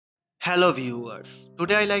Hello viewers,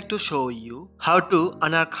 today I like to show you how to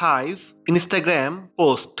unarchive Instagram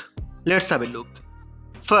post. Let's have a look.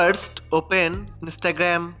 First, open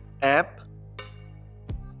Instagram app.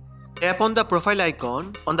 Tap on the profile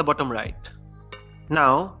icon on the bottom right.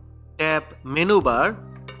 Now tap menu bar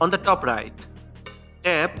on the top right.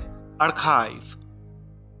 Tap archive.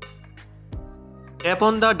 Tap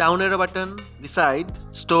on the down arrow button beside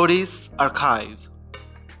stories archive.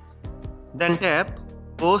 Then tap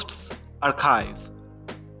Posts Archive.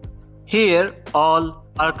 Here all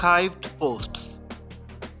archived posts.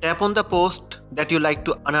 Tap on the post that you like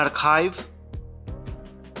to unarchive.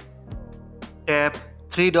 Tap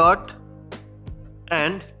three dot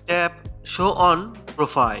and tap Show on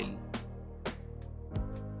Profile.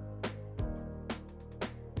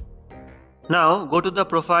 Now go to the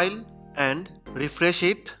profile and refresh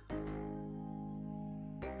it.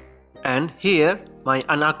 And here my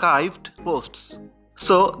unarchived posts.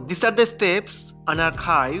 So these are the steps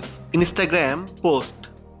unarchive Instagram post.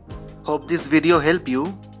 Hope this video help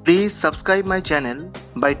you. Please subscribe my channel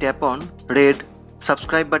by tap on red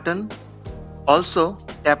subscribe button. Also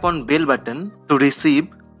tap on bell button to receive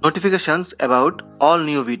notifications about all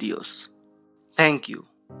new videos. Thank you.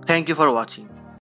 Thank you for watching.